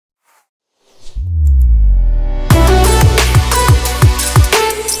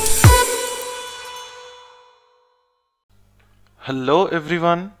Hello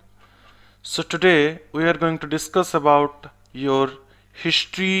everyone. So today we are going to discuss about your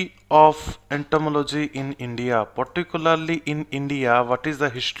history of entomology in India, particularly in India. What is the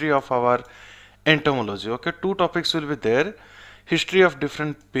history of our entomology? Okay, two topics will be there. History of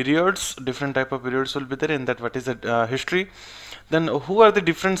different periods, different type of periods will be there. In that, what is the history? Then who are the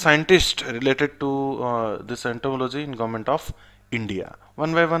different scientists related to this entomology in government of India?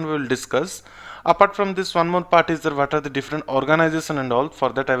 One by one we will discuss. Apart from this, one more part is there, what are the different organization and all. For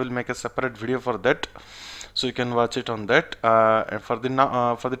that I will make a separate video for that, so you can watch it on that. And for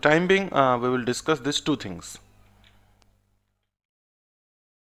the time being, we will discuss these two things.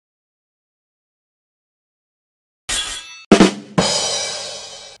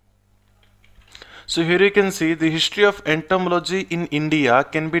 So here you can see the history of entomology in India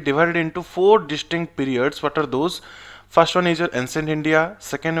can be divided into four distinct periods. What are those? First one is your ancient India,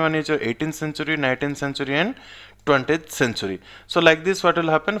 second one is your 18th century, 19th century and 20th century. So like this what will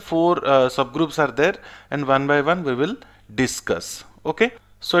happen, four subgroups are there and one by one we will discuss. Okay.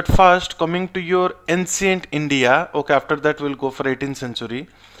 So at first coming to your ancient India, okay, after that we'll go for 18th century.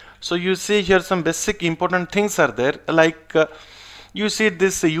 So you see here some basic important things are there, like you see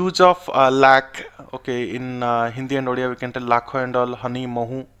this use of lakh, okay, in Hindi and Odia we can tell lakho and all, honey,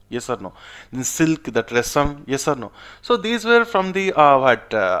 mohu, yes or no. Then silk, that resam, yes or no. So these were from the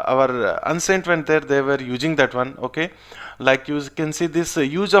our ancient when there they were using that one, okay. Like you can see this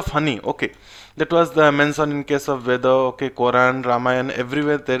use of honey, okay. That was the mention in case of Veda, okay, Quran, Ramayana,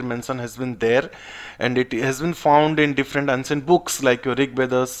 everywhere their mention has been there, and it has been found in different ancient books like your Rig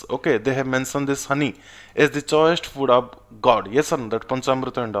Vedas, okay. They have mentioned this honey as the choice food of God, yes or no, that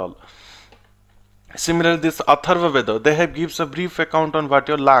Panchamrita and all. Similarly, this Atharva Veda, they have gives a brief account on what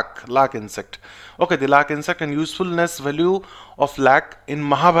your lakh insect. Okay, the lakh insect and usefulness value of lakh in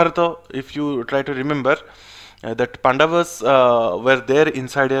Mahabharata. If you try to remember, that Pandavas were there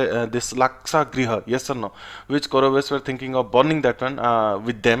inside this Laksa Griha, yes or no, which Kauravas were thinking of burning that one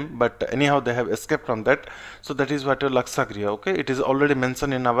with them, but anyhow they have escaped from that. So that is what your Laksa Griha, okay. It is already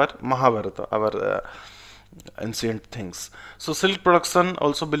mentioned in our Mahabharata, our ancient things. So silk production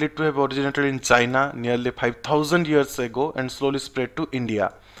also believed to have originated in China nearly 5000 years ago and slowly spread to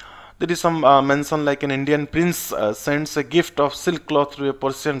India. There is some mention like an Indian prince sends a gift of silk cloth to a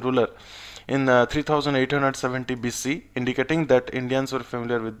Persian ruler in 3870 BC, indicating that Indians were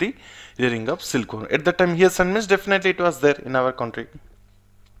familiar with the rearing of silkworm. At that time, yes, and means definitely it was there in our country.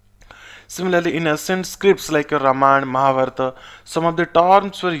 Similarly, in ancient scripts like Ramayana, Mahabharata, some of the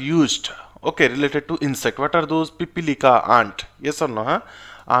terms were used, okay, related to insect. What are those? Pipilika, ant, yes or no? Huh?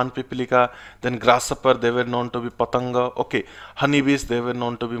 Ant, pipilika. Then grasshopper, they were known to be patanga, okay. Honeybees, they were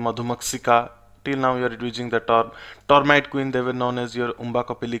known to be madhumaksika. Till now you are using the term. Termite queen, they were known as your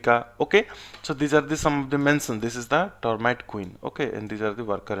umbacopilica, okay. So these are the some of the mention. This is the termite queen, okay, and these are the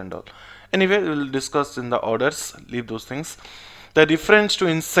worker and all. Anyway, we will discuss in the orders, leave those things. The reference to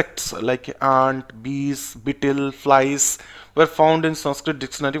insects like ant, bees, beetle, flies were found in Sanskrit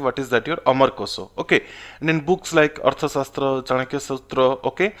dictionary. What is that? Your Amarkoso, okay. And in books like Arthasastra, Chanakya Sutra,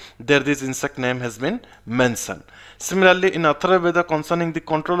 okay, there this insect name has been mentioned. Similarly, in Atharva Veda concerning the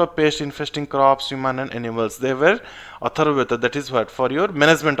control of pests infesting crops, human and animals, they were Atharva Veda, that is what? For your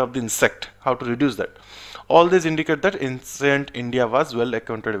management of the insect, how to reduce that. All these indicate that ancient India was well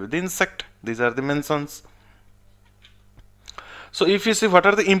acquainted with the insect. These are the mentions. So if you see what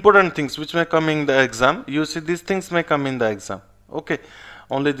are the important things which may come in the exam, you see these things may come in the exam, okay.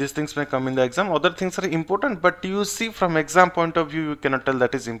 Only these things may come in the exam. Other things are important, but you see from exam point of view, you cannot tell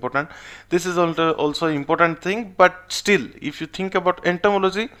that is important. This is also important thing, but still, if you think about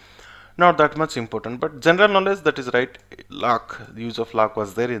entomology, not that much important. But general knowledge, that is right. Lakh, the use of lakh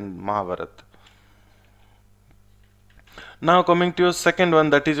was there in Mahabharata. Now coming to your second one,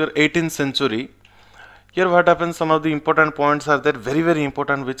 that is your 18th century. Here what happens, some of the important points are there, very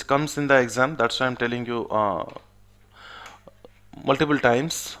important, which comes in the exam. That's why I'm telling you multiple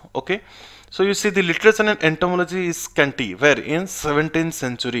times, okay. So you see the literature in entomology is scanty, where in 17th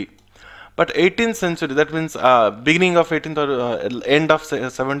century. But 18th century, that means beginning of 18th or end of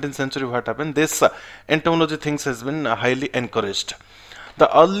 17th century, what happened, this entomology things has been highly encouraged.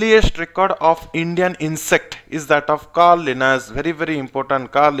 The earliest record of Indian insect is that of Carl Linnaeus, very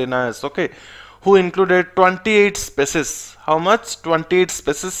important, Carl Linnaeus, okay, who included 28 species. How much? 28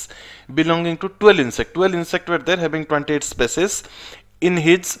 species belonging to 12 insects. 12 insects were there having 28 species in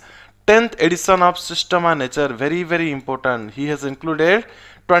his 10th edition of Systema Nature. Very important. He has included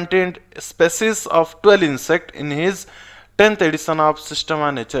 28 species of 12 insects in his 10th edition of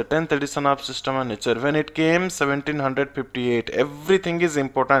Systema Nature. 10th edition of Systema Nature. When it came 1758. Everything is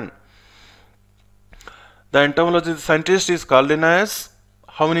important. The entomology scientist is called in as,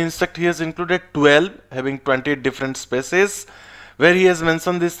 how many insect he has included? 12, having 28 different species. Where he has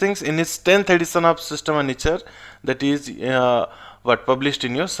mentioned these things? In his 10th edition of System of Nature, that is published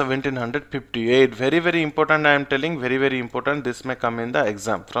in your 1758. Very important, I am telling, very important. This may come in the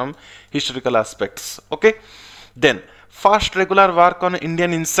exam from historical aspects. Okay. Then first regular work on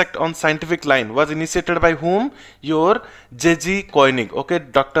Indian insect on scientific line was initiated by whom? Your J.G. Koenig. Okay,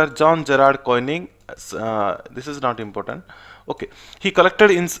 Dr. John Gerard Koenig. This is not important. Okay, he collected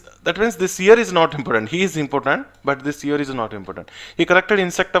that means this year is not important. He is important, but this year is not important. He collected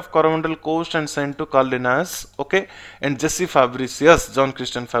insect of Coromandel coast and sent to Carl Linnaeus, okay, and Jesse Fabricius, John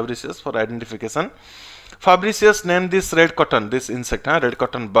Christian Fabricius, for identification. Fabricius named this red cotton, this insect, red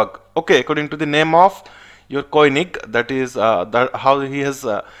cotton bug, okay, according to the name of your Koenig, that is how he has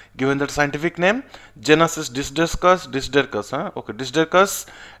given that scientific name. Genus is Discercus, okay, Discercus,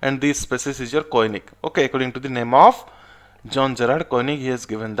 and this species is your Koenig, okay, according to the name of John Gerard Koenig, he has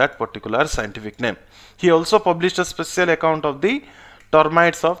given that particular scientific name. He also published a special account of the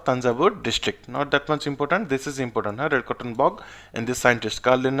termites of Tanjavur district. Not that much important. This is important. Red cotton bog, and this scientist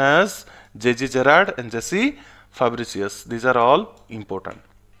Carl Linnaeus, J.G. Gerard, and Jesse Fabricius. These are all important.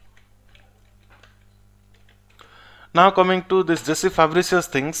 Now coming to this Jesse Fabricius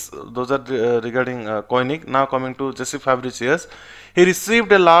things, those are regarding Koenig. Now coming to Jesse Fabricius, he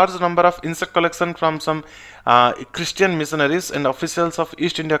received a large number of insect collection from some Christian missionaries and officials of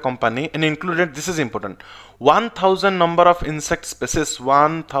East India Company, and included, this is important, 1000 number of insect species.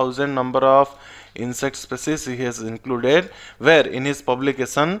 1000 number of insect species he has included. Where? In his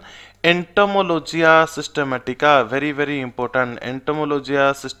publication Entomologia Systematica. Very important.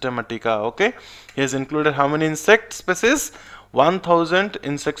 Entomologia Systematica. Okay, he has included how many insect species? 1000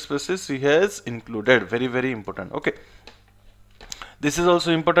 insect species he has included. Very important. Okay, this is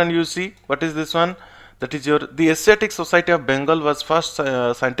also important. You see, what is this one? That is your, the Asiatic Society of Bengal was first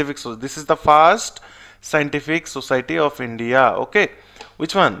scientific. So this is the first scientific society of India. Okay,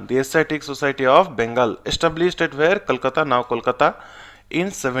 which one? The Asiatic Society of Bengal, established at where? Kolkata, now Kolkata, in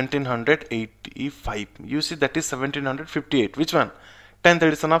 1785. You see, that is 1758. Which one? 10th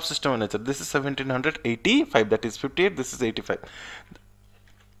edition of System of Nature. This is 1785. That is 58. This is 85.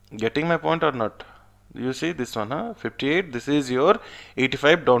 Getting my point or not? You see this one, 58. This is your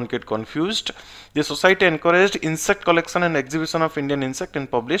 85. Don't get confused. The society encouraged insect collection and exhibition of Indian insect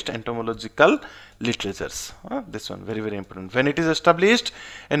and published entomological literatures. This one very important. When it is established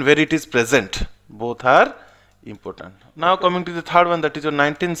and where it is present, both are important. Now coming to the third one, that is your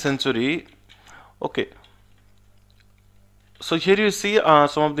 19th century. Okay. So here you see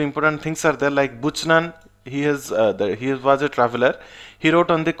some of the important things are there, like Buchanan. He was a traveler. He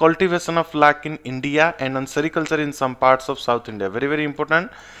wrote on the cultivation of flax in India and on sericulture in some parts of South India. Very important.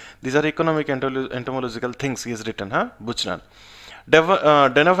 These are economic entomological things he has written. Buchanan.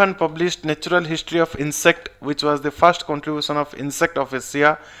 Donovan published Natural History of Insect, which was the first contribution of insect of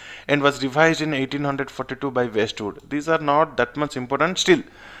Asia, and was revised in 1842 by Westwood. These are not that much important. Still,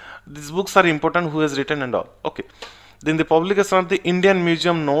 these books are important. Who has written and all. Okay. Then the publication of the Indian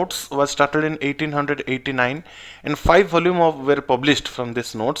Museum Notes was started in 1889, and 5 volumes were published from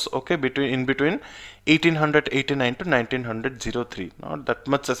these notes. Okay, in between 1889 to 1903. Not that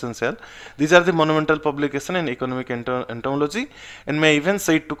much essential. These are the monumental publication in economic entomology, and may even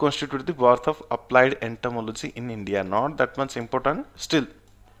say to constitute the birth of applied entomology in India. Not that much important. Still,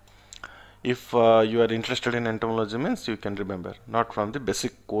 if you are interested in entomology, means you can remember, not from the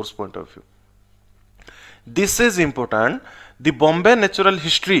basic course point of view. This is important. The Bombay Natural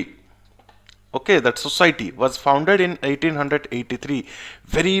History, okay, that society was founded in 1883.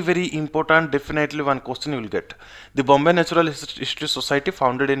 Very important. Definitely one question you will get. The Bombay Natural History Society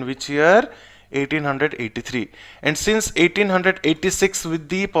founded in which year? 1883. And since 1886, with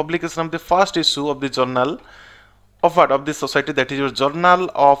the publication of the first issue of the journal of what? Of the society, that is your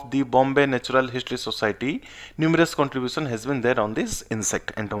Journal of the Bombay Natural History Society, numerous contribution has been there on this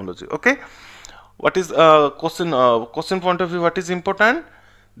insect entomology. Okay. What is question point of view? What is important?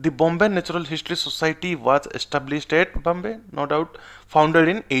 The Bombay Natural History Society was established at Bombay, no doubt, founded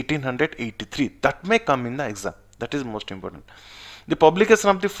in 1883. That may come in the exam. That is most important. The publication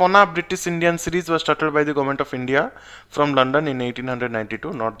of the Fauna British Indian series was started by the Government of India from London in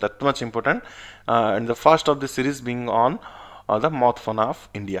 1892. Not that much important. And the first of the series being on the moth fauna of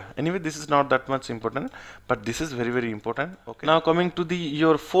India. Anyway, this is not that much important, but this is very important. Okay. Now coming to the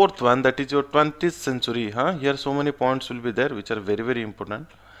your fourth one, that is your 20th century. Here so many points will be there which are very important.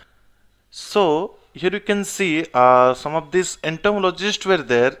 So here you can see some of these entomologists were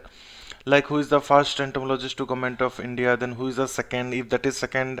there. like who is the first entomologist to government of India, then who is the second, if that is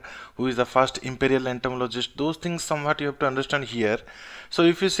second, who is the first imperial entomologist. Those things somewhat you have to understand here. So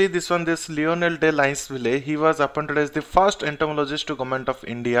if you see this one, this Lionel de Linsville, he was appointed as the first entomologist to government of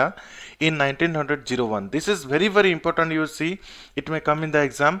India in 1901. This is very, very important. You see, it may come in the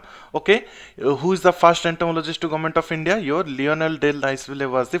exam. Okay, who is the first entomologist to government of India? Your Lionel de Linsville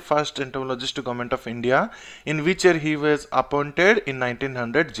was the first entomologist to government of India. In which year he was appointed? In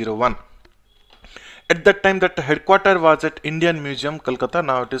 1901. At that time, that headquarter was at Indian Museum, Kolkata.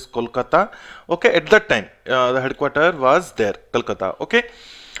 Now it is Kolkata. Okay, at that time, the headquarter was there, Kolkata. Okay.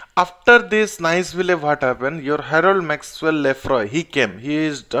 After this Niceville, what happened? Your Harold Maxwell Lefroy, he came. He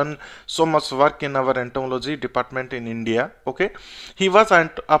has done so much work in our entomology department in India. Okay. He was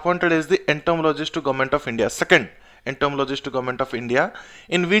appointed as the entomologist to government of India. Second entomologist to government of India.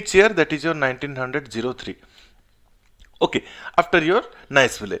 In which year? That is your 1903. Okay. After your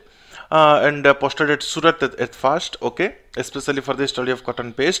Niceville. And posted at Surat at first, okay, especially for the study of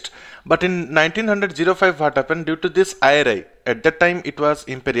cotton paste. But in 1905, what happened? Due to this IRI, at that time it was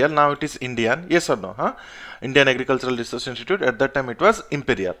imperial, now it is Indian, yes or no? Indian Agricultural Research Institute, at that time it was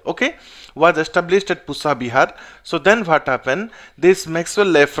imperial, okay, was established at Pusa, Bihar. So then what happened? This Maxwell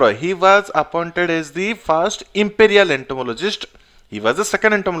Lefroy, he was appointed as the first imperial entomologist. He was the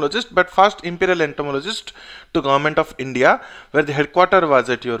second entomologist, but first imperial entomologist to government of India, where the headquarter was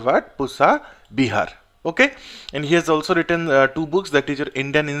at your what? Pusa, Bihar. Okay, and he has also written 2 books, that is your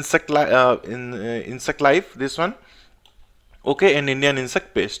Indian Insect Life, this one. Okay, and Indian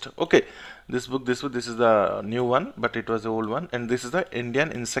Insect Pest. Okay, this book, this is the new one, but it was the old one, and this is the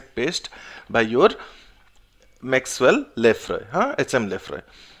Indian Insect Pest by your Maxwell Lefroy, H.M. Lefroy.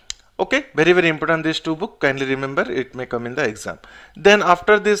 Okay, very, very important, these 2 books, kindly remember, it may come in the exam. Then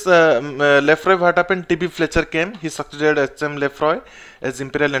after this Lefroy, what happened? T.B. Fletcher came, he succeeded H.M. Lefroy as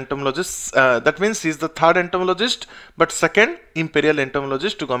imperial entomologist. That means he is the third entomologist, but second imperial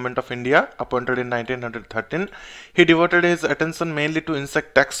entomologist to government of India, appointed in 1913. He devoted his attention mainly to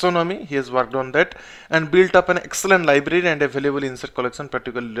insect taxonomy, he has worked on that, and built up an excellent library and a valuable insect collection,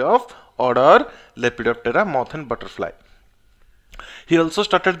 particularly of order Lepidoptera, moth and butterfly. He also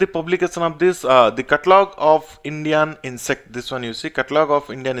started the publication of this, the catalog of Indian insect. This one you see, catalog of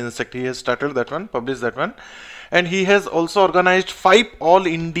Indian insect. He has started that one, published that one. And he has also organized 5 all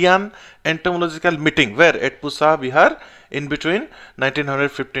Indian entomological meeting. Where? At Pusa, Bihar, in between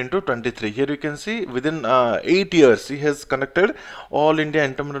 1915 to 23. Here you can see within 8 years he has conducted all India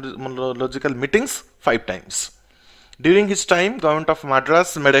entomological meetings 5 times. During his time, government of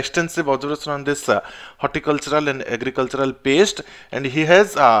Madras made extensive observation on this horticultural and agricultural pest, and he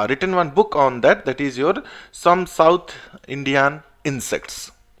has written one book on that, that is your Some South Indian Insects.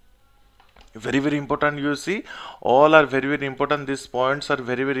 Very, very important, you see, all are very, very important, these points are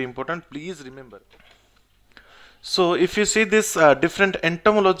very, very important, please remember. So if you see this different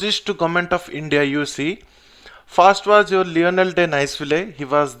entomologists to government of India, you see, first was your Lionel de Linsville. He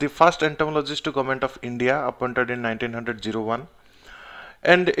was the first entomologist to government of India, appointed in 1901.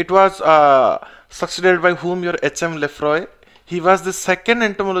 And it was succeeded by whom? Your H.M. Lefroy. He was the second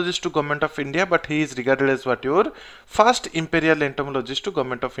entomologist to government of India, but he is regarded as what? Your first imperial entomologist to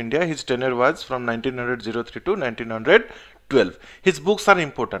government of India. His tenure was from 1903 to 1912. His books are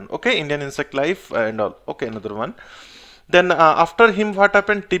important. Okay, Indian Insect Life and all. Okay, another one. Then after him, what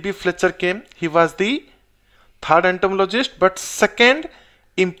happened? T.B. Fletcher came. He was the third entomologist, but second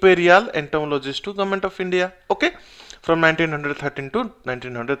imperial entomologist to government of India. Okay, from 1913 to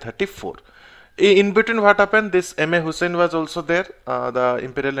 1934. In between, what happened? This M.A. Hussain was also there, the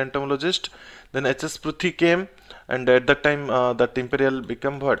imperial entomologist. Then H.S. Pruthi came, and at that time that imperial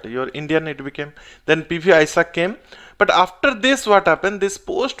became what? Your Indian it became. Then P.V. Isaac came, but after this, what happened? This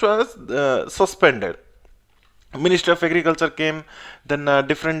post was suspended. Ministry of Agriculture came, then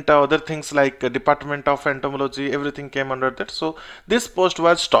different other things like Department of Entomology, everything came under that. So this post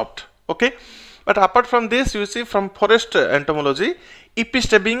was stopped. Okay, but apart from this, you see, from forest entomology, E.P.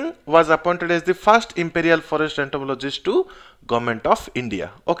 Stebbing was appointed as the first imperial forest entomologist to government of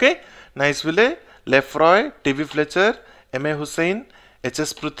India. Okay, Niceville, Lefroy, T.B. Fletcher, M.A. Hussain,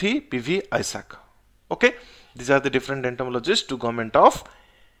 H.S. Pruthi, P.V. Isaac. Okay, these are the different entomologists to government of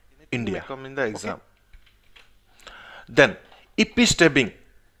India. Come in the exam. Okay. Then E.P. Stebbing.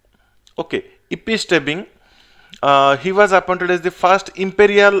 Okay, E.P. Stebbing, he was appointed as the first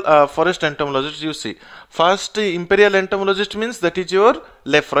imperial forest entomologist. You see, first imperial entomologist means that is your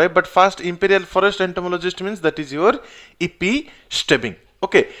Lefroy, but first imperial forest entomologist means that is your E.P. Stebbing.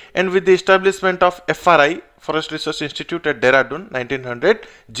 Okay, and with the establishment of FRI, Forest Research Institute at Dehradun,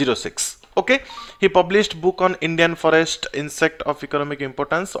 1906. Okay, he published book on Indian forest insect of economic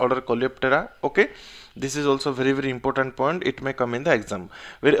importance, order Coleoptera. Okay, this is also very important point. It may come in the exam.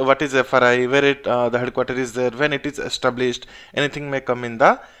 Where what is FRI, where it the headquarter is there, when it is established, anything may come in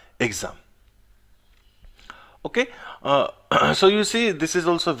the exam. Okay, so you see this is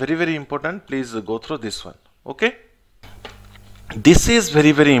also very important. Please go through this one. Okay, this is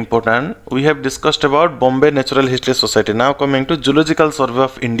very important. We have discussed about Bombay Natural History Society. Now coming to Zoological Survey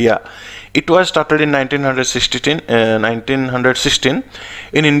of India. It was started in 1916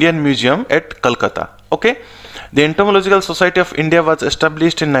 in Indian Museum at Calcutta. Okay, the Entomological Society of India was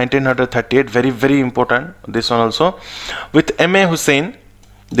established in 1938. Very important, this one also, with M.A. Hussain.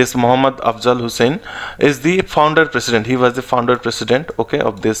 This Muhammad Afzal Hussain is the founder president. He was the founder president, okay,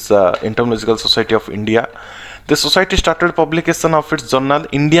 of this Entomological Society of India. The society started publication of its journal,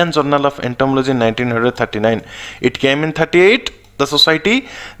 Indian Journal of Entomology, in 1939. It came in 38, the society.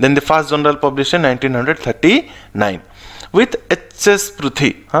 Then the first journal published in 1939 with H.S.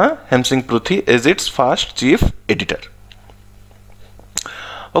 Pruthi, Hemsing Pruthi, as its first chief editor.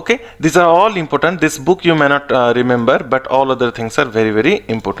 Okay, these are all important. This book you may not remember, but all other things are very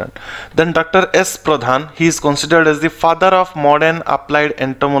important. Then Dr. S. Pradhan, he is considered as the father of modern applied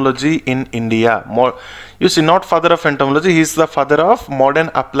entomology in India. You see, not father of entomology, he is the father of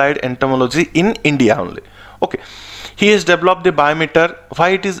modern applied entomology in India only. Okay, he has developed the biometer.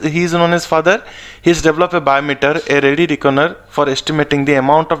 Why he is known as father? He has developed a biometer, a ready reckoner for estimating the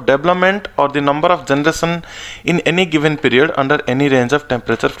amount of development or the number of generation in any given period under any range of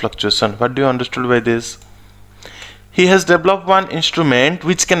temperature fluctuation. What do you understood by this? He has developed one instrument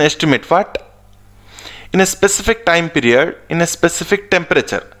which can estimate what? In a specific time period, in a specific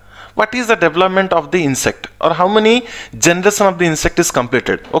temperature, what is the development of the insect, or how many generation of the insect is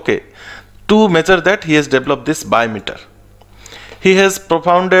completed. Okay, to measure that, he has developed this biometer. He has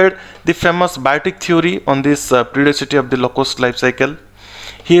propounded the famous biotic theory on this periodicity of the locust life cycle.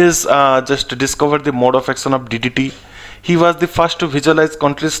 He has just discovered the mode of action of DDT. He was the first to visualize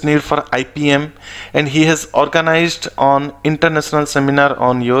country's need for IPM, and he has organized an international seminar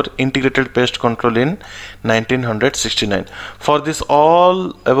on your integrated pest control in 1969. For this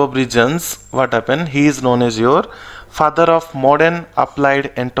all above reasons, what happened? He is known as your father of modern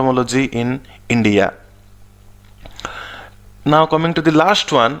applied entomology in India. Now coming to the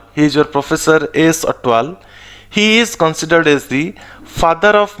last one, he is your Professor S. Atwal. He is considered as the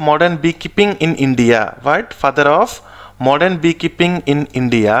father of modern beekeeping in India. What? Father of modern beekeeping in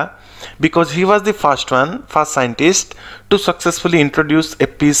India, because he was the first scientist to successfully introduce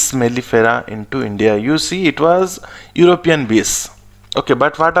Apis mellifera into India. You see, it was European bees. Okay,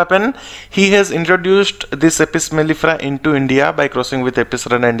 but what happened? He has introduced this Apis mellifera into India by crossing with Apis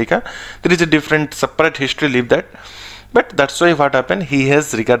rana indica. There is a different separate history, leave that. But that's why what happened? He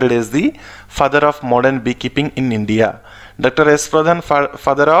has regarded as the father of modern beekeeping in India. Dr. S. Pradhan,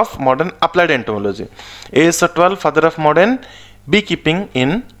 father of modern applied entomology. A.S. Atwal, father of modern beekeeping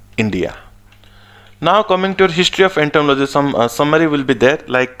in India. Now coming to your history of entomology, some summary will be there,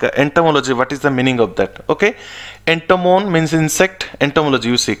 like entomology, what is the meaning of that? Okay, entomon means insect. Entomology,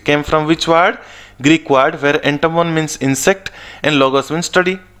 you see, came from which word? Greek word, where entomon means insect and logos means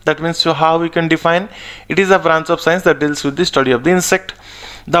study. That means, so how we can define? It is a branch of science that deals with the study of the insect.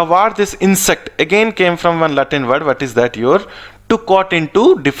 The word this insect again came from one Latin word. What is that? Your to cut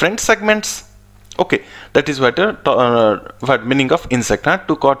into different segments. Okay, that is what meaning of insect,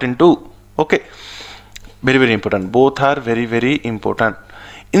 to cut into. Okay, very important. Both are very important.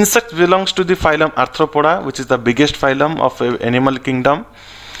 Insect belongs to the phylum Arthropoda, which is the biggest phylum of animal kingdom.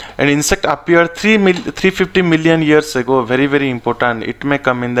 And insect appeared 350 million years ago. Very important. It may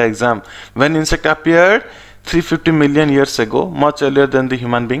come in the exam. When insect appeared 350 million years ago, much earlier than the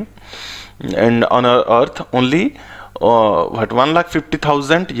human being, and on our earth only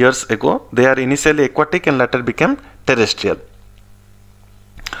 1,50,000 years ago. They are initially aquatic and later became terrestrial.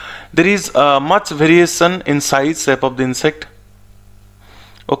 There is much variation in size, shape of the insect.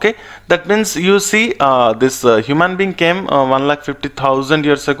 Okay, that means you see this human being came 1,50,000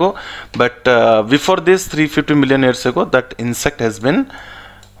 years ago, but before this 350 million years ago, that insect has been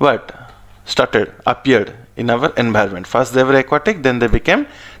appeared in our environment. First they were aquatic, then they became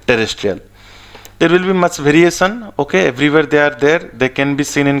terrestrial. There will be much variation. Okay, everywhere they are there. They can be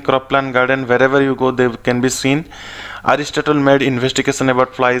seen in cropland garden. Wherever you go, they can be seen. Aristotle made investigation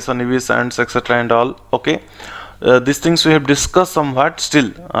about flies, honeybees, ants, etc. and all. Okay. These things we have discussed somewhat. Still,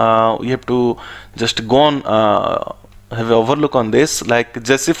 we have to just go on, have an overlook on this. Like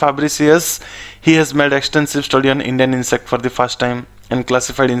Jesse Fabricius, he has made extensive study on Indian insect for the first time and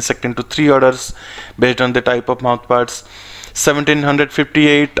classified insect into 3 orders based on the type of mouthparts.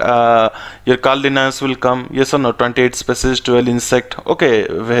 1758 your Carl Linnaeus will come, yes or no? 28 species, 12 insect, okay,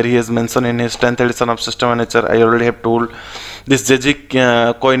 where he has mentioned in his 10th edition of System of Nature. I already have told. This J.G.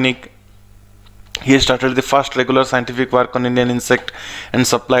 Koenig, he started the first regular scientific work on Indian insect and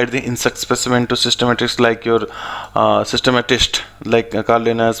supplied the insect specimen to systematists like your systematist like Carl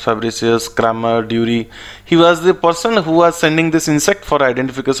Linnaeus, Fabricius, Kramer, Dury. He was the person who was sending this insect for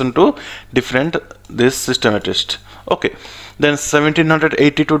identification to different this systematist. Okay, then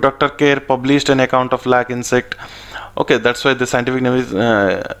 1782 Dr. Kerr published an account of lac insect. Okay, that's why the scientific name is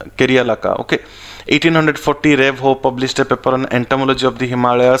Kerialaca. Okay, 1840 Rev Ho published a paper on entomology of the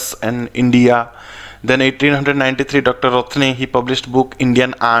Himalayas and India. Then 1893 Dr. Rothne, he published book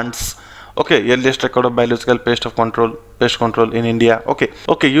Indian Ants. Okay, earliest record of biological pest control in India.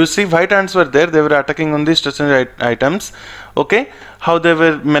 Okay, you see white ants were there, they were attacking on the stationary items. Okay, how they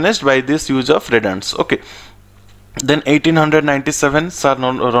were managed by this use of red ants. Okay, then 1897 Sir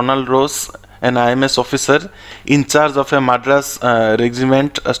Ronald Rose, an IMS officer in charge of a Madras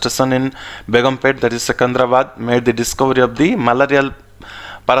regiment station in Begumpet, that is Secunderabad, made the discovery of the malarial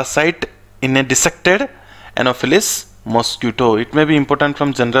parasite in a dissected Anopheles mosquito. It may be important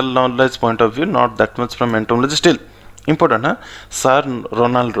from general knowledge point of view, not that much from entomology, still important, huh? Sir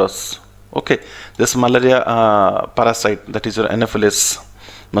Ronald Ross. Okay, this malaria parasite, that is your Anopheles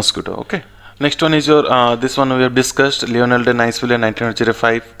mosquito. Okay, next one is your this one we have discussed, Lionel de Niceville in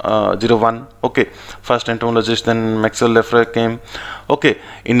 1905-01. Okay, first entomologist. Then Maxwell Lefroy came. Okay,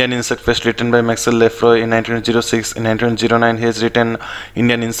 Indian Insect Pest written by Maxwell Lefroy in 1906. In 1909 he has written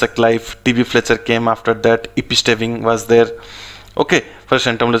Indian Insect Life. T.B. Fletcher came after that. Epistaving was there. Okay, first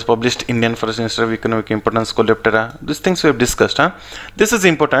entomologist published Indian Forest Institute of Economic Importance, Coleoptera. These things we have discussed, huh? This is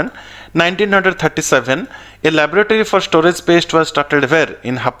important. 1937 a laboratory for storage pest was started where?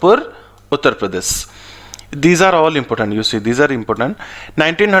 In Hapur, Uttar Pradesh. These are all important, you see, these are important.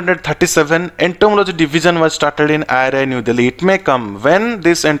 1937 entomology division was started in IRI New Delhi. It may come when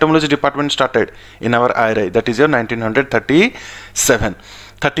this entomology department started in our IRI, that is your 1937.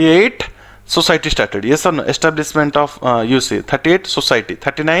 38 society started, yes or no? Establishment of you see 38 society.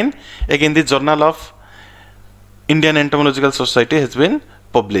 39 again the Journal of Indian Entomological Society has been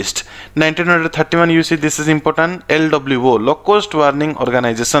published. 1931 you see, this is important, LWO, Low Cost Warning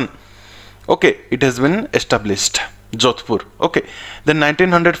Organization. Okay, it has been established, Jodhpur. Okay, then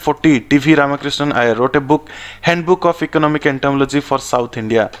 1940 T.V. Ramakrishnan Iyer wrote a book, Handbook of Economic Entomology for South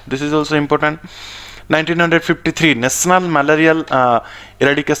India. This is also important. 1953 National Malarial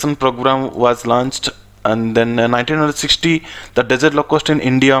Eradication Program was launched. And then 1960 The Desert Locust in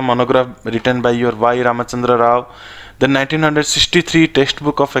India monograph written by your Y. Ramachandra Rao. Then 1963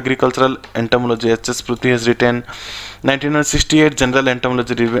 Textbook of Agricultural Entomology, H.S. Pruthi has written. 1968 General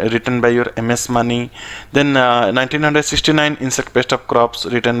Entomology written by your M.S. Mani. Then 1969 Insect Pest of Crops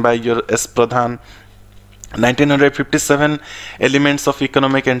written by your S. Pradhan. 1957 Elements of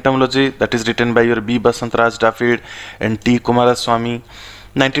Economic Entomology, that is written by your B. Basantraj David and T. Kumaraswamy.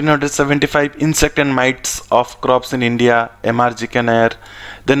 1975 Insect and Mites of Crops in India, M.R.G.K. Nair.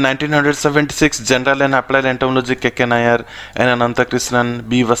 Then 1976 General and Applied Entomology, K.K. Nair and Ananta Krishnan,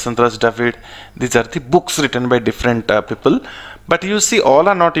 B. Vasantraj David. These are the books written by different people. But you see, all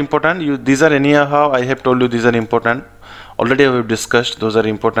are not important. These are anyhow, I have told you these are important. Already we have discussed, those are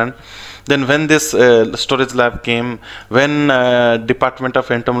important. Then when this storage lab came, when Department of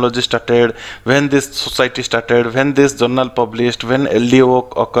Entomology started, when this society started, when this journal published, when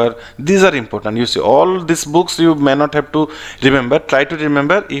LDO occurred, these are important. You see, all these books you may not have to remember, try to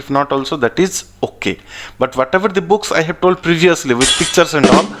remember, if not also that is okay. But whatever the books I have told previously with pictures and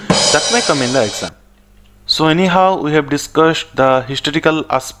all, that may come in the exam. So anyhow, we have discussed the historical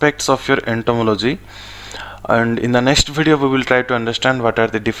aspects of your entomology. And in the next video we will try to understand what are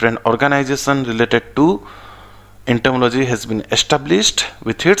the different organizations related to entomology has been established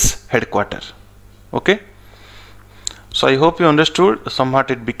with its headquarter. Okay, so I hope you understood. Somewhat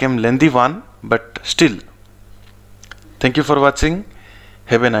it became lengthy one, but still, thank you for watching.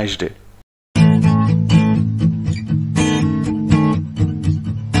 Have a nice day.